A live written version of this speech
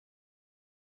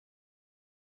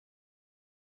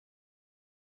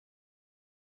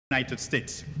United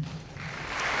States.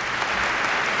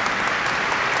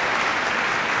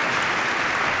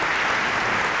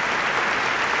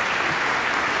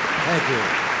 Thank you.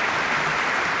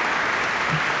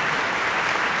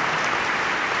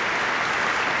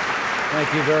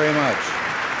 Thank you very much.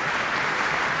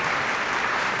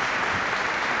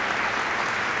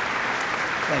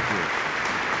 Thank you.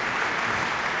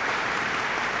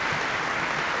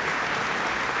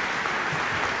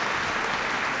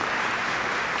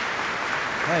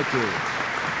 Thank you.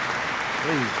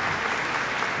 Please.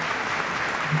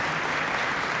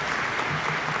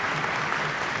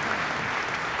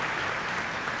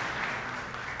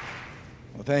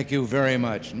 Well, thank you very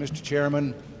much. Mr.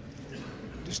 Chairman,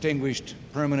 distinguished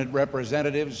permanent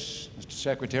representatives, Mr.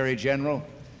 Secretary General,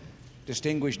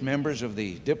 distinguished members of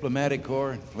the Diplomatic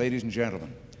Corps, ladies and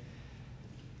gentlemen.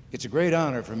 It's a great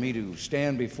honor for me to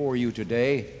stand before you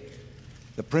today.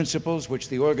 The principles which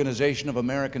the Organization of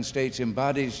American States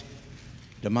embodies,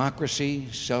 democracy,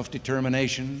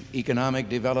 self-determination, economic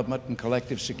development, and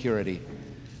collective security,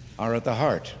 are at the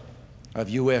heart of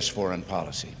U.S. foreign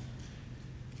policy.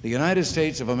 The United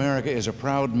States of America is a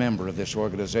proud member of this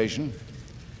organization.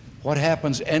 What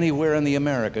happens anywhere in the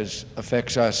Americas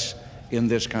affects us in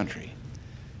this country.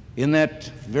 In that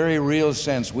very real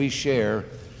sense, we share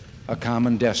a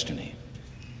common destiny.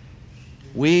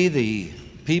 We, the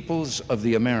peoples of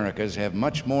the Americas, have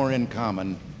much more in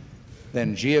common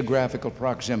than geographical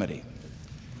proximity.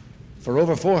 For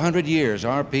over 400 years,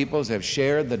 our peoples have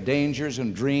shared the dangers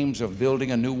and dreams of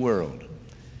building a new world.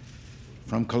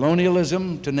 From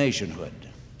colonialism to nationhood,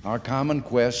 our common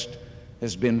quest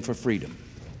has been for freedom.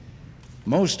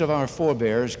 Most of our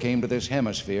forebears came to this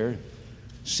hemisphere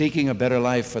seeking a better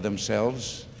life for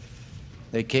themselves.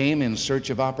 They came in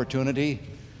search of opportunity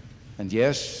and,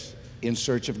 yes, in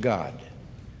search of God.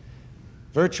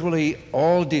 Virtually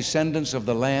all descendants of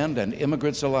the land and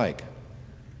immigrants alike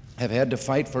have had to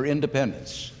fight for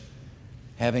independence.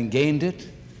 Having gained it,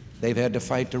 they've had to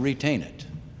fight to retain it.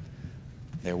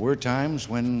 There were times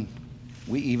when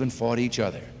we even fought each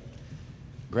other.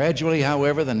 Gradually,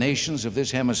 however, the nations of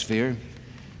this hemisphere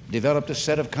developed a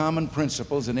set of common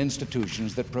principles and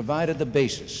institutions that provided the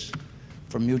basis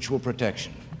for mutual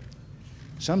protection.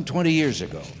 Some 20 years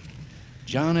ago,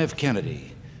 John F.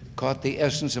 Kennedy caught the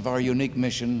essence of our unique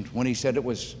mission when he said it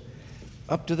was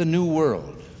up to the new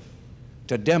world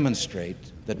to demonstrate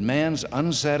that man's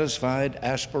unsatisfied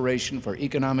aspiration for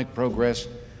economic progress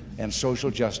and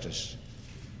social justice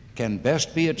can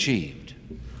best be achieved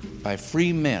by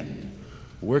free men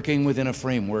working within a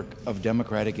framework of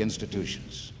democratic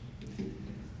institutions.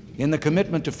 In the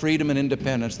commitment to freedom and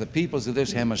independence, the peoples of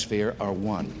this hemisphere are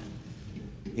one.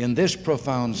 In this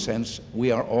profound sense,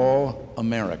 we are all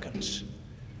Americans.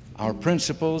 Our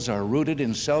principles are rooted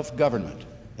in self-government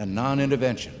and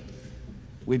non-intervention.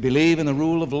 We believe in the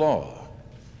rule of law.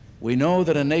 We know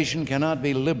that a nation cannot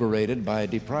be liberated by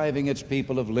depriving its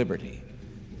people of liberty.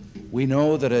 We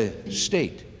know that a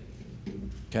state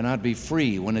cannot be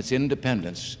free when its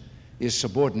independence is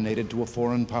subordinated to a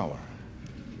foreign power.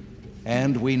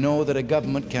 And we know that a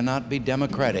government cannot be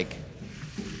democratic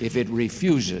if it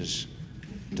refuses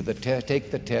to take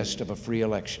the test of a free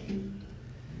election.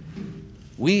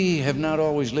 We have not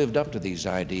always lived up to these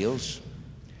ideals.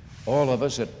 All of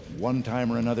us at one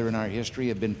time or another in our history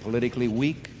have been politically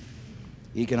weak,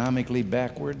 economically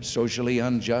backward, socially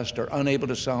unjust, or unable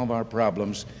to solve our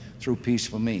problems through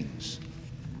peaceful means.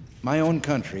 My own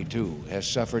country, too, has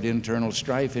suffered internal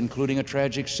strife, including a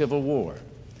tragic civil war.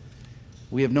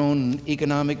 We have known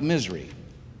economic misery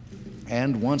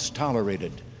and once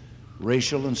tolerated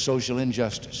racial and social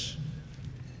injustice.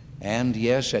 And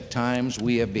yes, at times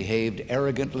we have behaved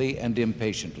arrogantly and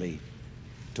impatiently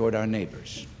toward our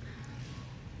neighbors.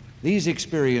 These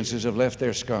experiences have left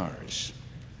their scars,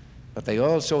 but they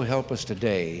also help us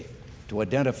today to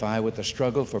identify with the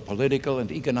struggle for political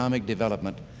and economic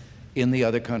development in the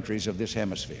other countries of this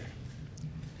hemisphere.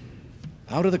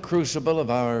 Out of the crucible of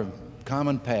our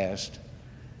common past,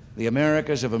 the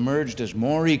Americas have emerged as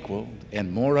more equal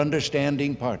and more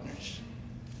understanding partners.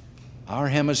 Our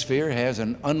hemisphere has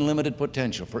an unlimited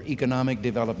potential for economic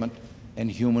development and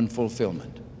human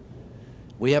fulfillment.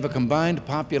 We have a combined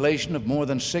population of more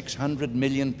than 600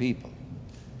 million people.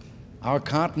 Our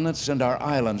continents and our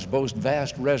islands boast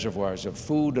vast reservoirs of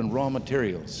food and raw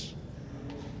materials.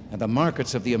 And the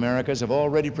markets of the Americas have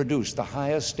already produced the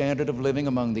highest standard of living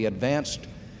among the advanced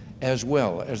as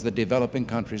well as the developing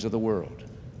countries of the world.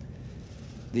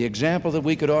 The example that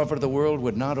we could offer to the world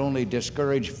would not only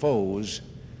discourage foes,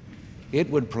 it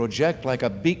would project like a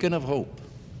beacon of hope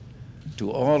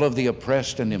to all of the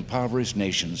oppressed and impoverished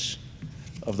nations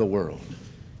of the world.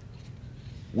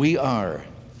 We are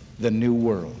the new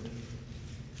world,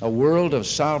 a world of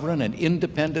sovereign and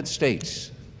independent states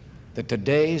that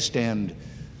today stand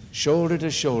shoulder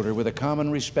to shoulder with a common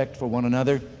respect for one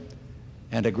another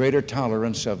and a greater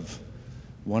tolerance of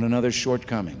one another's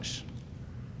shortcomings.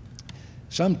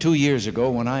 Some 2 years ago,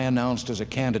 when I announced as a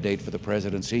candidate for the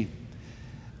presidency,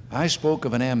 I spoke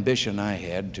of an ambition I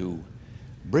had to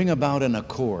bring about an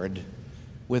accord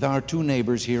with our two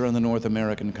neighbors here on the North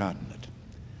American continent.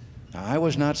 Now, I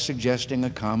was not suggesting a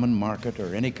common market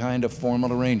or any kind of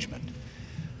formal arrangement.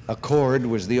 Accord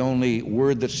was the only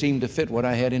word that seemed to fit what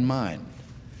I had in mind.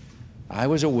 I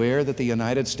was aware that the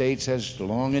United States has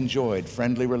long enjoyed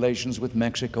friendly relations with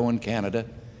Mexico and Canada,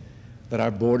 that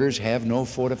our borders have no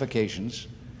fortifications,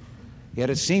 yet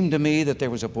it seemed to me that there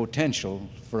was a potential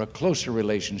for a closer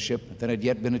relationship than had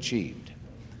yet been achieved.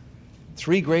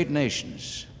 Three great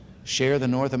nations share the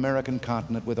North American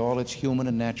continent with all its human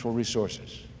and natural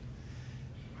resources.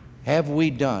 Have we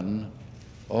done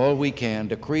all we can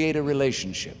to create a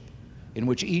relationship in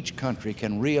which each country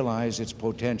can realize its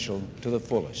potential to the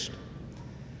fullest?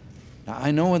 Now,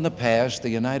 I know in the past the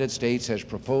United States has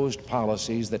proposed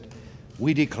policies that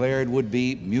we declared would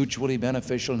be mutually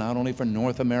beneficial not only for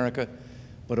North America,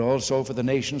 but also for the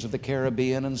nations of the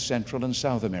Caribbean and Central and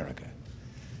South America.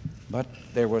 But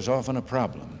there was often a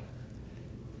problem.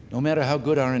 No matter how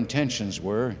good our intentions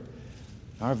were,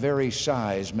 our very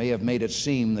size may have made it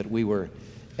seem that we were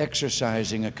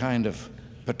exercising a kind of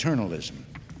paternalism.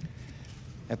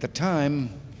 At the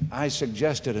time I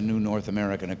suggested a new North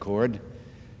American accord,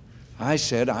 I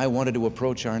said I wanted to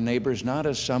approach our neighbors not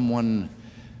as someone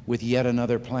with yet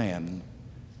another plan,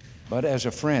 but as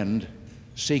a friend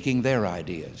seeking their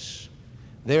ideas,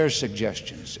 their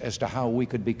suggestions as to how we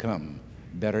could become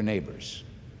better neighbors.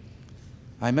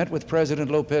 I met with President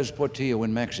López Portillo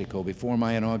in Mexico before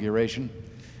my inauguration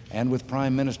and with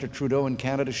Prime Minister Trudeau in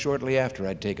Canada shortly after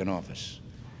I'd taken office.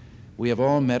 We have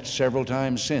all met several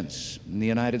times since in the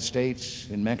United States,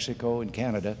 in Mexico, in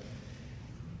Canada,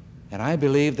 and I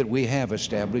believe that we have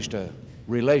established a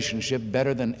relationship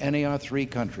better than any our three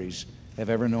countries have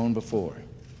ever known before.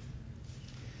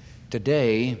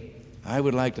 Today, I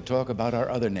would like to talk about our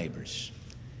other neighbors,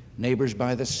 neighbors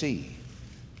by the sea,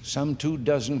 some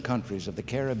 24 countries of the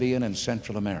Caribbean and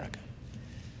Central America.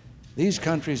 These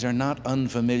countries are not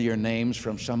unfamiliar names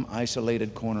from some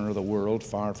isolated corner of the world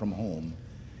far from home.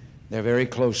 They're very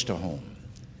close to home.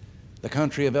 The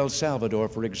country of El Salvador,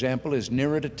 for example, is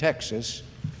nearer to Texas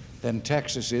than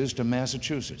Texas is to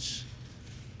Massachusetts.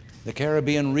 The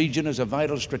Caribbean region is a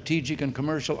vital strategic and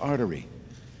commercial artery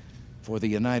for the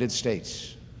United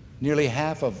States. Nearly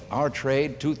half of our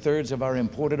trade, 2/3 of our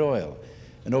imported oil,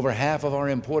 and over half of our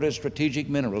imported strategic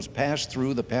minerals pass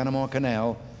through the Panama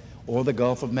Canal or the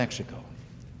Gulf of Mexico.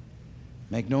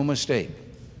 Make no mistake,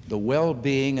 the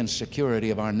well-being and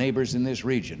security of our neighbors in this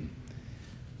region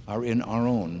are in our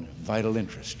own vital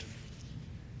interest.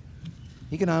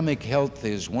 Economic health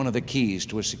is one of the keys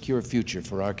to a secure future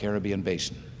for our Caribbean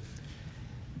basin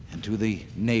and to the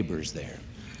neighbors there.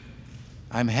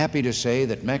 I'm happy to say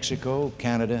that Mexico,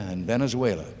 Canada, and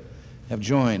Venezuela have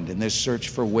joined in this search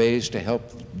for ways to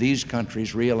help these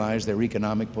countries realize their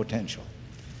economic potential.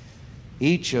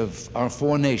 Each of our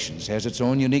four nations has its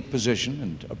own unique position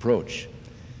and approach.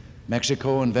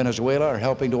 Mexico and Venezuela are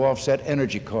helping to offset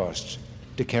energy costs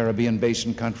to Caribbean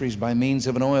basin countries by means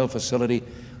of an oil facility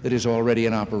that is already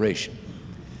in operation.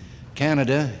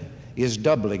 Canada is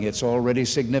doubling its already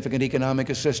significant economic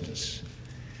assistance.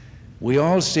 We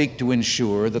all seek to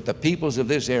ensure that the peoples of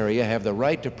this area have the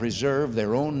right to preserve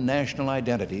their own national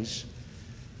identities,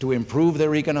 to improve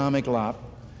their economic lot,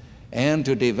 and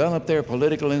to develop their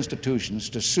political institutions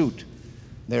to suit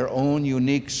their own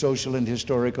unique social and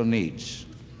historical needs.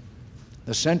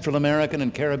 The Central American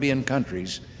and Caribbean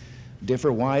countries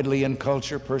differ widely in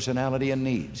culture, personality, and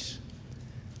needs.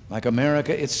 Like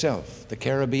America itself, the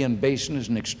Caribbean basin is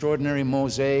an extraordinary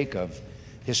mosaic of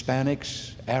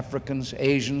Hispanics, Africans,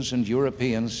 Asians, and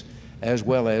Europeans, as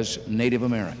well as Native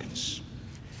Americans.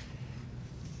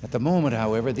 At the moment,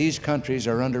 however, these countries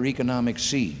are under economic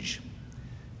siege.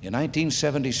 In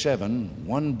 1977,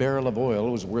 1 barrel of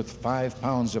oil was worth 5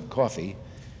 pounds of coffee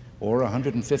or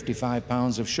 155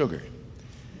 pounds of sugar.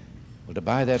 Well, to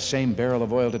buy that same barrel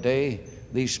of oil today,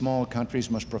 these small countries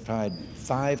must provide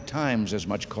 5 times as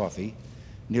much coffee,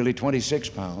 nearly 26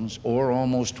 pounds, or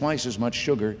almost twice as much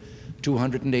sugar,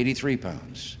 283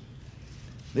 pounds.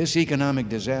 This economic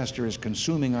disaster is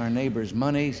consuming our neighbors'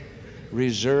 money,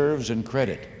 reserves, and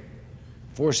credit,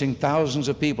 forcing thousands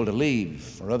of people to leave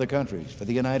for other countries, for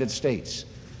the United States,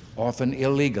 often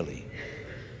illegally,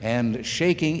 and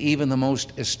shaking even the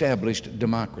most established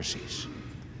democracies.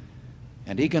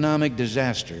 and economic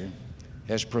disaster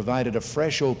has provided a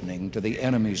fresh opening to the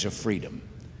enemies of freedom,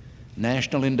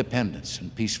 national independence,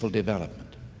 and peaceful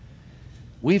development.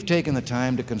 We've taken the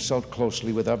time to consult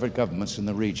closely with other governments in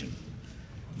the region,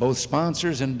 both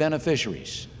sponsors and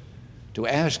beneficiaries, to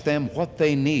ask them what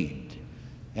they need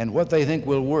and what they think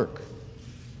will work.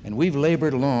 And we've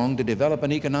labored long to develop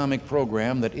an economic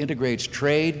program that integrates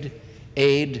trade,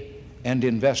 aid, and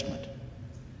investment,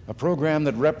 a program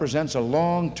that represents a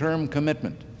long-term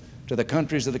commitment to the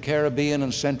countries of the Caribbean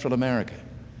and Central America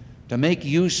to make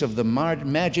use of the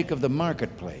magic of the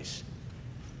marketplace,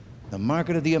 the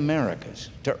market of the Americas,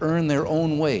 to earn their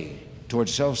own way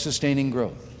towards self-sustaining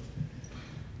growth.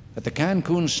 At the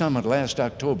Cancun summit last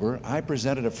October, I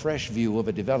presented a fresh view of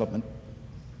a development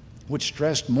which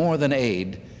stressed more than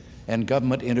aid and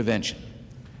government intervention.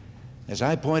 As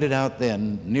I pointed out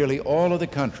then, nearly all of the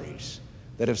countries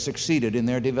that have succeeded in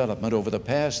their development over the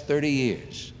past 30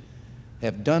 years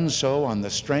have done so on the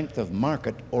strength of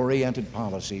market-oriented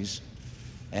policies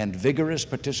and vigorous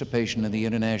participation in the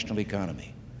international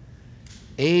economy.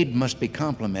 Aid must be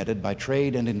complemented by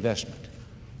trade and investment.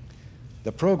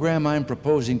 The program I'm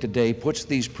proposing today puts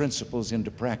these principles into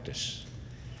practice.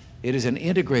 It is an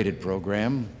integrated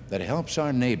program that helps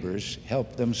our neighbors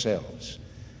help themselves,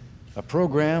 a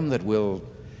program that will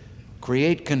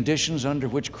create conditions under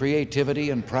which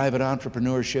creativity and private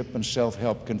entrepreneurship and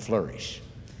self-help can flourish.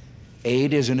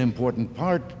 Aid is an important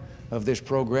part of this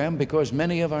program because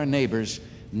many of our neighbors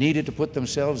needed to put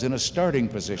themselves in a starting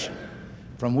position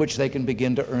from which they can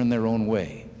begin to earn their own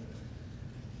way.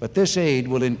 But this aid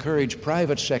will encourage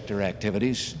private sector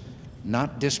activities,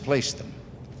 not displace them.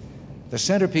 The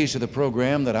centerpiece of the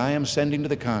program that I am sending to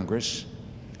the Congress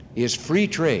is free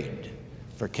trade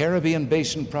for Caribbean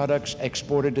basin products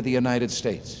exported to the United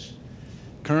States.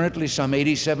 Currently, some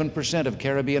 87% of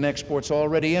Caribbean exports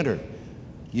already enter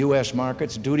U.S.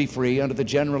 markets duty-free under the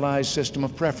generalized system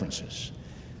of preferences.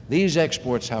 These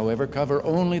exports, however, cover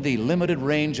only the limited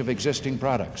range of existing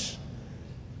products,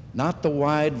 not the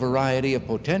wide variety of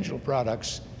potential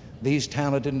products these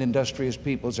talented and industrious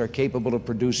peoples are capable of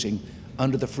producing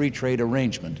under the free trade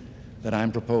arrangement that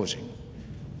I'm proposing.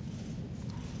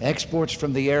 Exports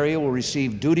from the area will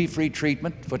receive duty-free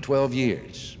treatment for 12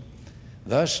 years.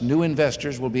 Thus, new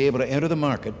investors will be able to enter the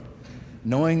market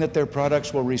knowing that their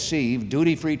products will receive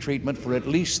duty-free treatment for at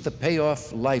least the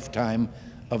payoff lifetime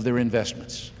of their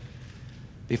investments.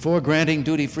 Before granting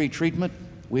duty-free treatment,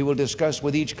 we will discuss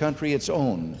with each country its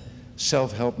own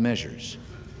self-help measures.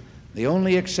 The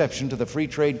only exception to the free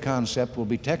trade concept will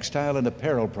be textile and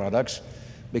apparel products,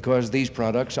 because these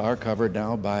products are covered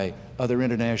now by other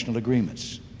international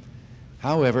agreements.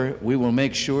 However, we will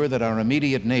make sure that our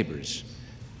immediate neighbors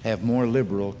have more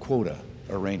liberal quota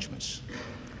arrangements.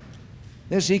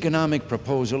 This economic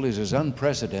proposal is as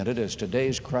unprecedented as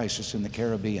today's crisis in the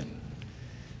Caribbean.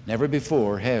 Never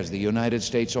before has the United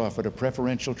States offered a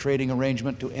preferential trading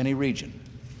arrangement to any region.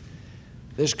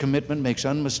 This commitment makes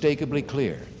unmistakably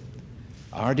clear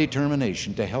our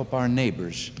determination to help our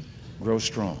neighbors grow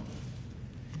strong.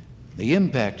 The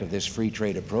impact of this free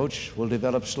trade approach will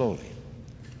develop slowly.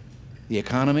 The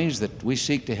economies that we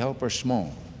seek to help are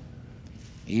small.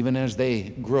 Even as they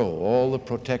grow, all the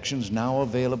protections now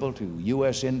available to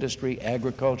U.S. industry,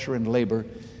 agriculture, and labor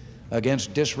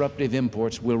against disruptive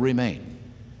imports will remain,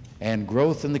 and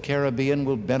growth in the Caribbean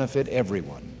will benefit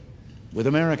everyone, with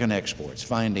American exports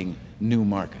finding new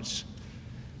markets.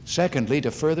 Secondly,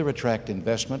 to further attract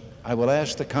investment, I will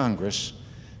ask the Congress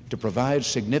to provide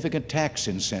significant tax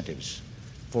incentives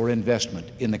for investment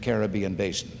in the Caribbean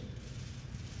basin.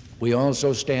 We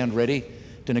also stand ready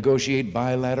to negotiate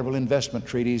bilateral investment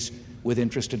treaties with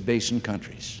interested basin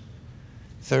countries.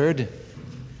 Third,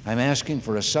 I'm asking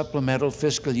for a supplemental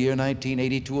fiscal year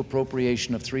 1982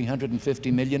 appropriation of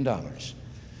 $350 million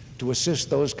to assist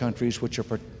those countries which are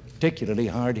particularly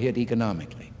hard hit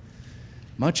economically.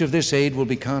 Much of this aid will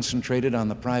be concentrated on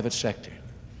the private sector.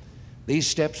 These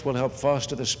steps will help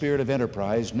foster the spirit of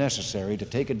enterprise necessary to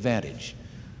take advantage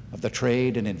of the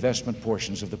trade and investment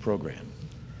portions of the program.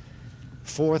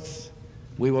 Fourth,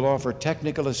 we will offer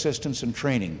technical assistance and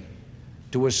training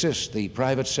to assist the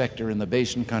private sector in the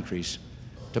basin countries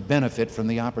to benefit from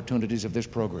the opportunities of this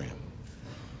program.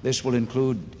 This will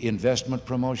include investment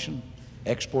promotion,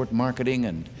 export marketing,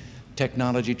 and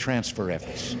technology transfer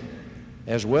efforts,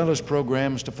 as well as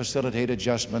programs to facilitate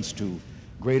adjustments to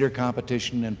greater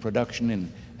competition and production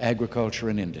in agriculture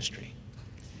and industry.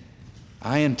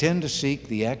 I intend to seek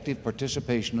the active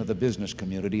participation of the business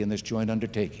community in this joint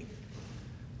undertaking.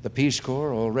 The Peace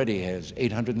Corps already has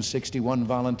 861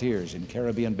 volunteers in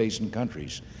Caribbean basin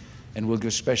countries and will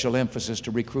give special emphasis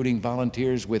to recruiting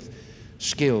volunteers with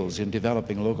skills in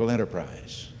developing local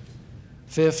enterprise.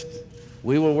 Fifth,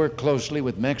 we will work closely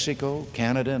with Mexico,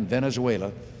 Canada, and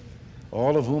Venezuela,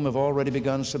 all of whom have already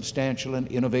begun substantial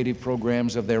and innovative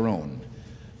programs of their own,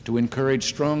 to encourage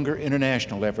stronger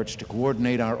international efforts to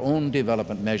coordinate our own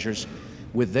development measures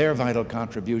with their vital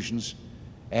contributions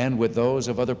and with those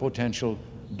of other potential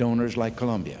donors like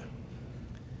Colombia.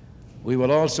 We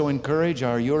will also encourage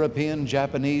our European,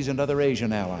 Japanese, and other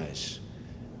Asian allies,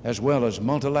 as well as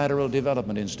multilateral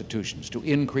development institutions, to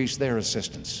increase their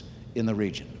assistance in the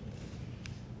region.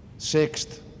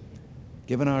 Sixth,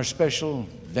 given our special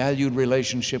valued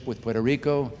relationship with Puerto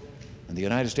Rico and the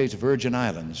United States Virgin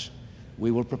Islands,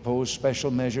 we will propose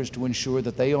special measures to ensure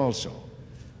that they also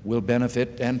will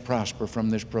benefit and prosper from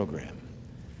this program.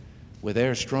 With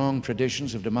their strong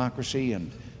traditions of democracy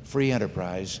and free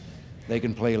enterprise, they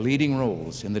can play leading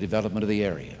roles in the development of the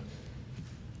area.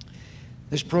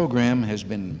 This program has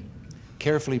been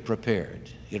carefully prepared.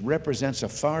 It represents a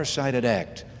far-sighted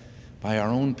act by our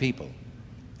own people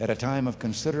at a time of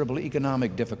considerable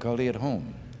economic difficulty at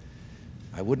home.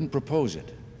 I wouldn't propose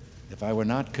it if I were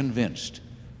not convinced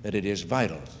that it is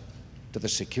vital to the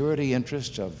security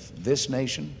interests of this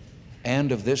nation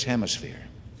and of this hemisphere.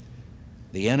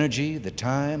 The energy, the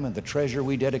time, and the treasure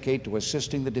we dedicate to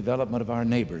assisting the development of our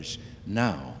neighbors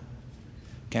now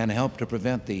can help to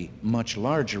prevent the much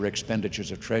larger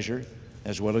expenditures of treasure,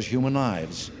 as well as human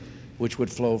lives, which would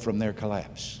flow from their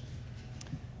collapse.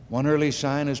 One early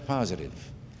sign is positive.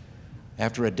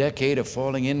 After a decade of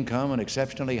falling income and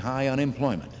exceptionally high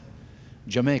unemployment,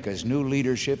 Jamaica's new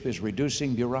leadership is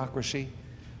reducing bureaucracy,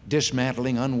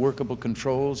 dismantling unworkable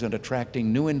controls, and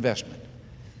attracting new investment.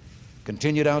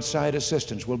 Continued outside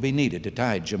assistance will be needed to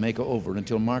tide Jamaica over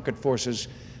until market forces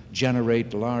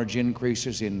generate large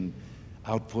increases in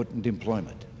output and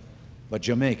employment. But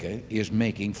Jamaica is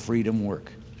making freedom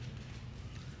work.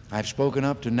 I've spoken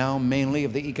up to now mainly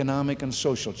of the economic and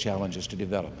social challenges to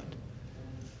development,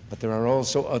 but there are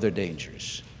also other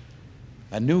dangers.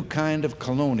 A new kind of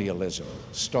colonialism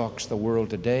stalks the world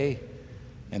today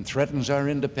and threatens our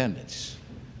independence.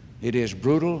 It is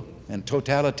brutal and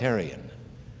totalitarian.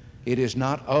 It is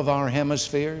not of our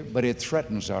hemisphere, but it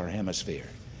threatens our hemisphere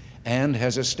and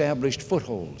has established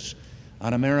footholds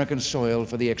on American soil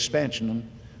for the expansion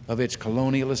of its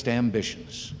colonialist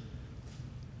ambitions.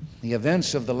 The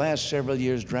events of the last several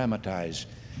years dramatize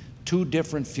two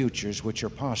different futures which are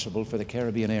possible for the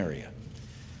Caribbean area.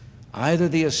 Either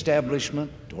the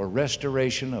establishment or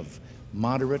restoration of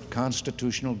moderate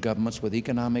constitutional governments with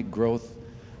economic growth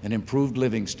and improved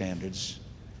living standards,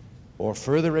 or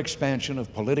further expansion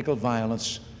of political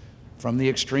violence from the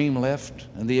extreme left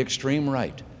and the extreme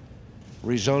right,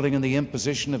 resulting in the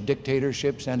imposition of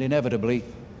dictatorships and inevitably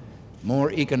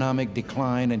more economic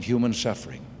decline and human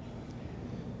suffering.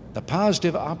 The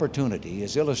positive opportunity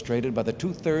is illustrated by the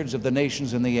 2/3 of the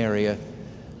nations in the area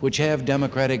which have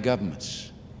democratic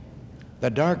governments. The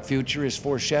dark future is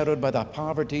foreshadowed by the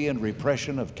poverty and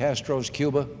repression of Castro's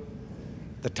Cuba,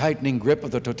 the tightening grip of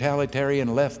the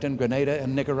totalitarian left in Grenada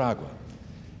and Nicaragua,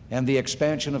 and the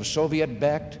expansion of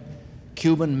Soviet-backed,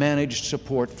 Cuban-managed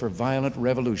support for violent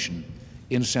revolution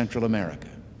in Central America.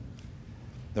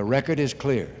 The record is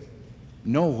clear.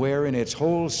 Nowhere in its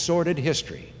whole sordid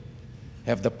history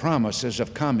have the promises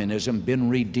of communism been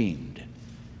redeemed.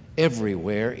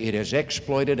 Everywhere it has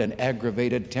exploited and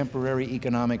aggravated temporary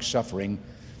economic suffering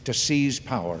to seize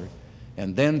power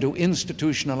and then to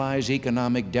institutionalize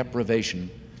economic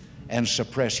deprivation and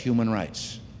suppress human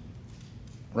rights.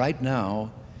 Right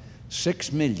now,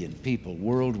 6 million people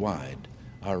worldwide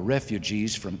are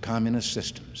refugees from communist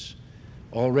systems.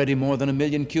 Already more than 1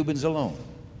 million Cubans alone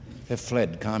have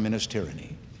fled communist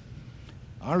tyranny.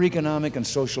 Our economic and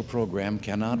social program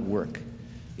cannot work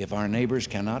if our neighbors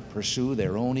cannot pursue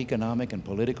their own economic and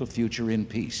political future in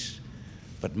peace,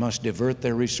 but must divert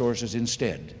their resources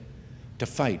instead to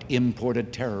fight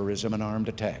imported terrorism and armed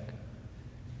attack.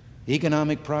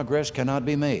 Economic progress cannot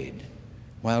be made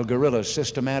while guerrillas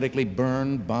systematically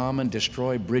burn, bomb, and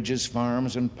destroy bridges,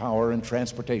 farms, and power and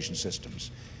transportation systems,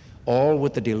 all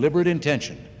with the deliberate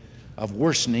intention of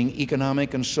worsening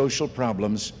economic and social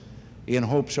problems in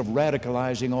hopes of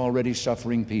radicalizing already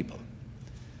suffering people.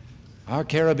 Our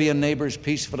Caribbean neighbors'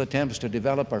 peaceful attempts to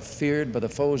develop are feared by the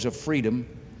foes of freedom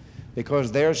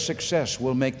because their success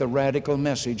will make the radical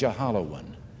message a hollow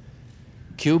one.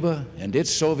 Cuba and its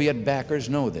Soviet backers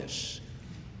know this.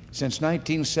 Since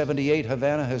 1978,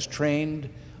 Havana has trained,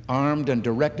 armed, and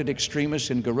directed extremists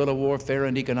in guerrilla warfare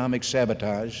and economic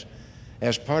sabotage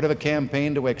as part of a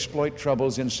campaign to exploit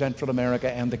troubles in Central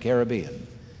America and the Caribbean.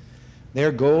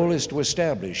 Their goal is to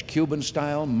establish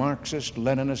Cuban-style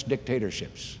Marxist-Leninist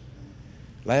dictatorships.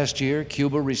 Last year,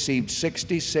 Cuba received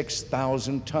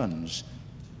 66,000 tons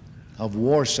of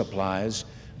war supplies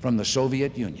from the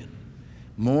Soviet Union,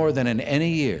 more than in any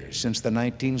year since the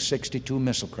 1962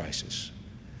 missile crisis.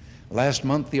 Last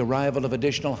month, the arrival of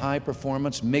additional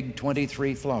high-performance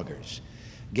MiG-23 floggers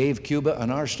gave Cuba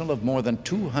an arsenal of more than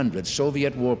 200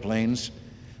 Soviet warplanes,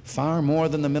 far more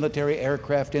than the military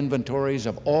aircraft inventories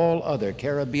of all other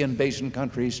Caribbean basin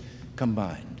countries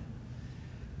combined.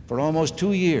 For almost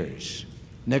 2 years,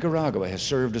 Nicaragua has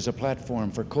served as a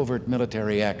platform for covert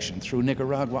military action. Through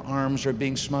Nicaragua, arms are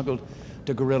being smuggled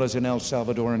to guerrillas in El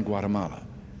Salvador and Guatemala.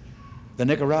 The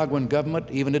Nicaraguan government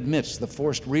even admits the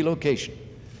forced relocation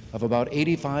of about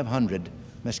 8,500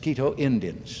 Mosquito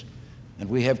Indians. And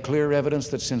we have clear evidence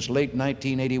that since late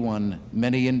 1981,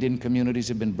 many Indian communities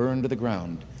have been burned to the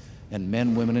ground and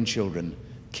men, women, and children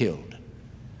killed.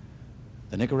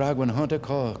 The Nicaraguan junta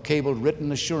cabled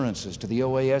written assurances to the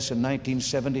OAS in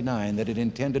 1979 that it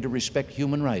intended to respect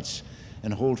human rights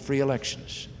and hold free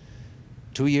elections.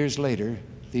 2 years later,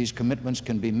 these commitments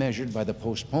can be measured by the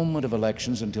postponement of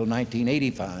elections until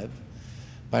 1985,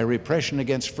 by repression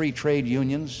against free trade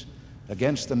unions,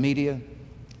 against the media,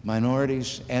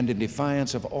 minorities, and in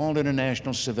defiance of all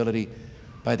international civility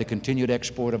by the continued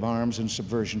export of arms and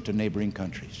subversion to neighboring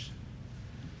countries.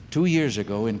 2 years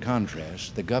ago, in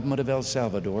contrast, the government of El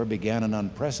Salvador began an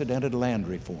unprecedented land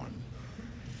reform.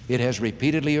 It has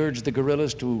repeatedly urged the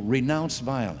guerrillas to renounce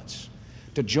violence,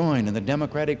 to join in the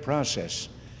democratic process,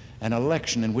 an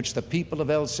election in which the people of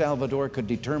El Salvador could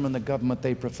determine the government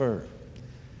they prefer.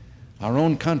 Our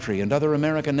own country and other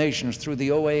American nations through the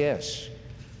OAS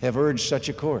have urged such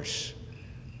a course.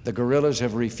 The guerrillas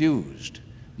have refused.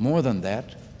 More than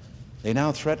that, they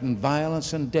now threaten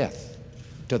violence and death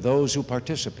to those who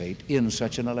participate in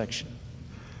such an election.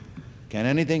 Can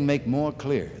anything make more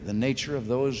clear the nature of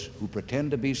those who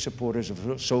pretend to be supporters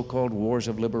of so-called wars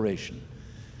of liberation?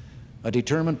 A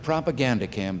determined propaganda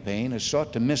campaign has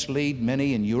sought to mislead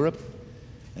many in Europe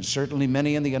and certainly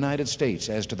many in the United States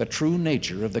as to the true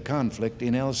nature of the conflict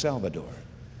in El Salvador.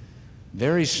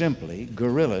 Very simply,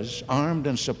 guerrillas, armed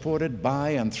and supported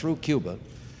by and through Cuba,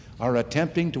 are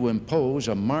attempting to impose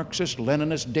a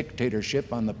Marxist-Leninist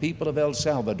dictatorship on the people of El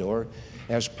Salvador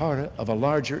as part of a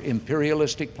larger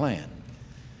imperialistic plan.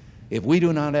 If we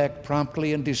do not act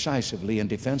promptly and decisively in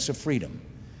defense of freedom,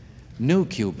 new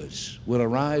Cubas will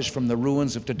arise from the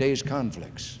ruins of today's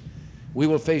conflicts. We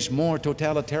will face more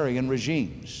totalitarian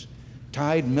regimes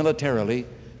tied militarily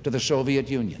to the Soviet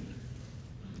Union,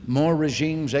 more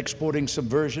regimes exporting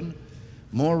subversion,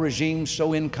 more regimes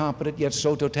so incompetent yet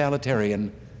so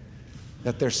totalitarian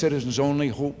that their citizens' only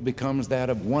hope becomes that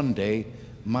of one day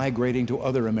migrating to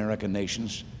other American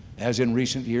nations, as in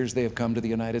recent years they have come to the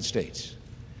United States.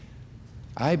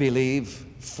 I believe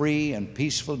free and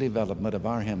peaceful development of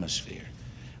our hemisphere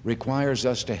requires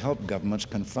us to help governments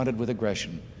confronted with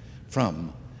aggression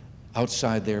from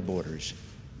outside their borders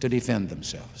to defend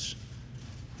themselves.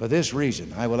 For this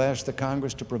reason, I will ask the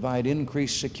Congress to provide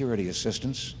increased security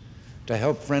assistance to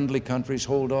help friendly countries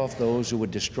hold off those who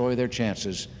would destroy their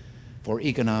chances for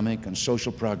economic and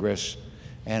social progress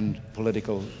and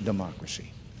political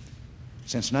democracy.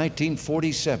 Since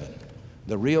 1947,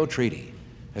 the Rio Treaty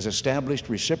has established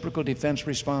reciprocal defense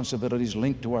responsibilities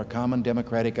linked to our common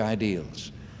democratic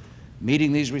ideals.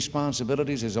 Meeting these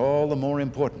responsibilities is all the more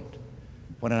important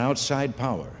when an outside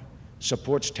power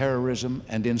supports terrorism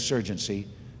and insurgency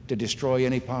to destroy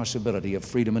any possibility of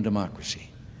freedom and democracy.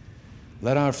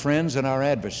 Let our friends and our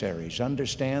adversaries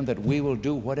understand that we will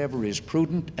do whatever is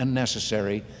prudent and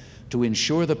necessary to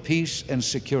ensure the peace and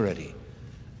security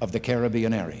of the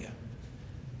Caribbean area.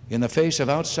 In the face of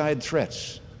outside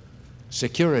threats,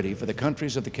 security for the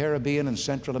countries of the Caribbean and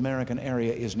Central American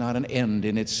area is not an end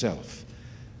in itself,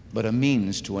 but a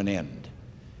means to an end.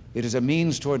 It is a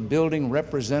means toward building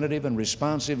representative and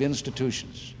responsive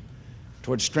institutions,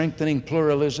 toward strengthening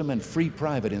pluralism and free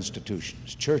private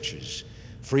institutions, churches,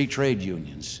 free trade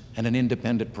unions, and an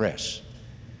independent press.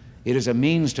 It is a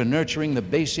means to nurturing the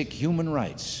basic human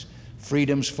rights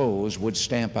freedom's foes would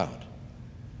stamp out.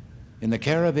 In the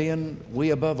Caribbean, we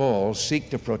above all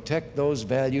seek to protect those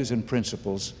values and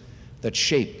principles that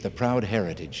shape the proud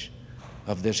heritage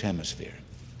of this hemisphere.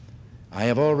 I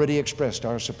have already expressed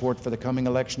our support for the coming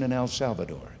election in El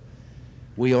Salvador.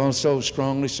 We also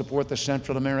strongly support the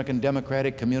Central American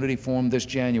Democratic Community formed this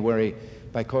January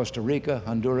by Costa Rica,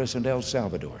 Honduras, and El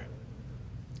Salvador.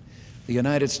 The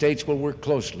United States will work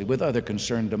closely with other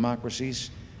concerned democracies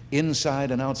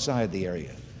inside and outside the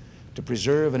area to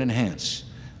preserve and enhance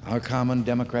our common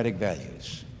democratic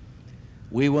values.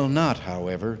 We will not,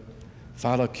 however,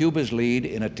 follow Cuba's lead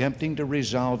in attempting to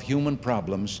resolve human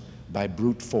problems by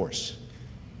brute force.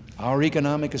 Our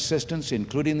economic assistance,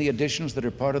 including the additions that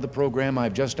are part of the program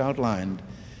I've just outlined,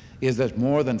 is at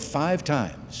more than 5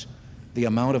 times the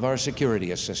amount of our security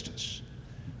assistance.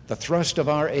 The thrust of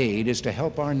our aid is to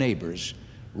help our neighbors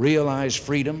realize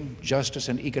freedom, justice,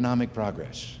 and economic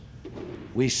progress.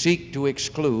 We seek to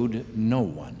exclude no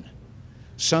one.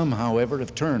 Some, however,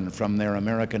 have turned from their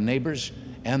American neighbors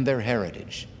and their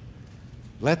heritage.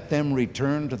 Let them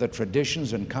return to the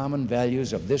traditions and common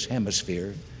values of this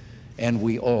hemisphere, and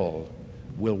we all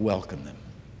will welcome them.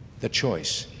 The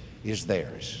choice is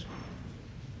theirs.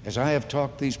 As I have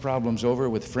talked these problems over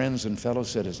with friends and fellow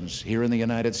citizens here in the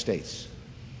United States,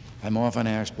 I'm often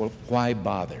asked, well, why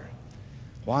bother?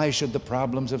 Why should the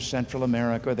problems of Central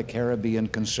America or the Caribbean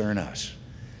concern us?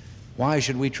 Why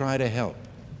should we try to help?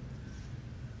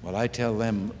 Well, I tell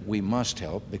them we must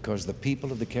help because the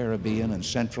people of the Caribbean and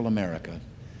Central America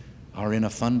are, in a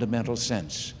fundamental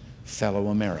sense, fellow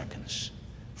Americans.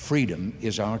 Freedom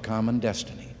is our common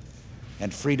destiny,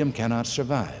 and freedom cannot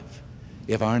survive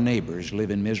if our neighbors live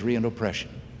in misery and oppression.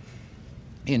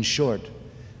 In short,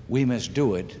 we must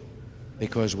do it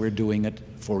because we're doing it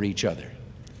for each other.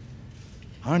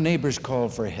 Our neighbors' call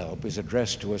for help is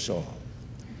addressed to us all.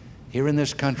 Here in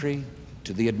this country,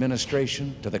 to the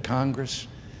administration, to the Congress,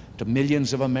 to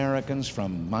millions of Americans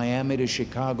from Miami to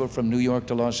Chicago, from New York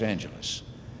to Los Angeles.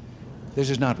 This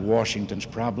is not Washington's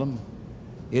problem.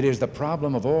 It is the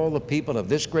problem of all the people of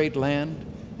this great land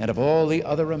and of all the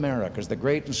other Americas, the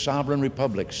great and sovereign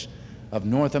republics of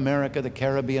North America, the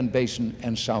Caribbean Basin,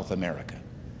 and South America.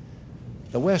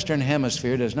 The Western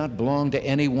Hemisphere does not belong to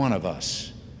any one of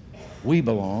us. We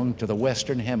belong to the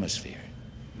Western Hemisphere.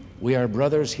 We are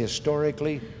brothers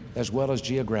historically as well as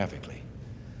geographically.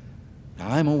 Now,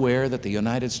 I'm aware that the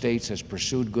United States has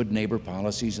pursued good neighbor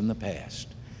policies in the past.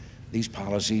 These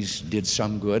policies did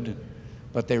some good,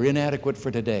 but they're inadequate for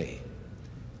today.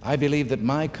 I believe that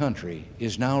my country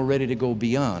is now ready to go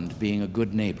beyond being a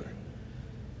good neighbor,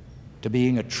 to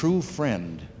being a true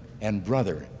friend and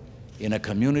brother in a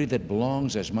community that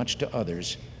belongs as much to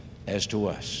others as to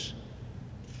us.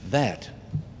 That,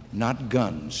 not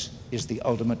guns, is the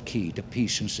ultimate key to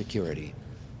peace and security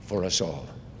for us all.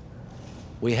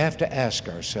 We have to ask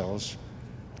ourselves,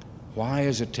 why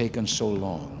has it taken so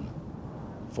long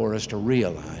for us to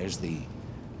realize the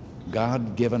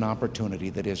God-given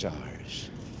opportunity that is ours?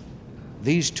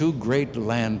 These two great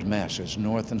land masses,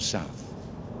 North and South,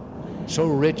 so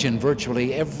rich in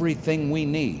virtually everything we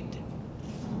need,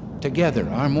 together,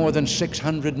 our more than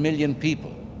 600 million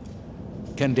people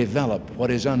can develop what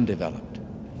is undeveloped,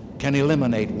 can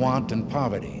eliminate want and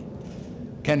poverty,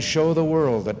 can show the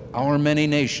world that our many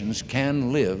nations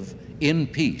can live in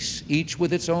peace, each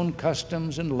with its own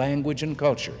customs and language and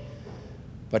culture,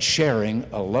 but sharing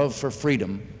a love for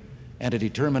freedom and a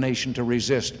determination to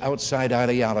resist outside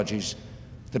ideologies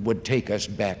that would take us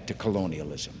back to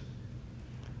colonialism.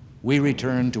 We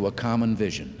return to a common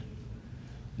vision.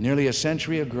 Nearly a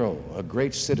century ago, a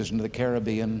great citizen of the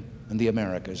Caribbean and the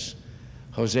Americas,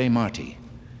 Jose Marti,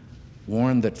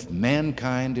 warned that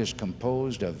mankind is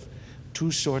composed of 2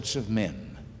 sorts of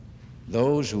men,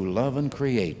 those who love and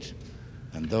create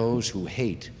and those who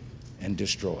hate and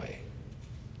destroy.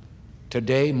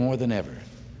 Today, more than ever,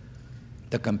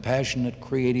 the compassionate,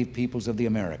 creative peoples of the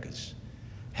Americas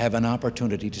have an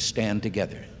opportunity to stand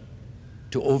together,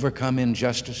 to overcome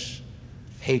injustice,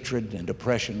 hatred, and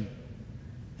oppression,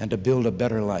 and to build a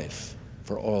better life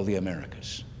for all the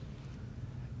Americas.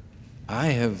 I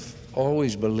have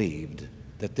always believed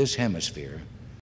that this hemisphere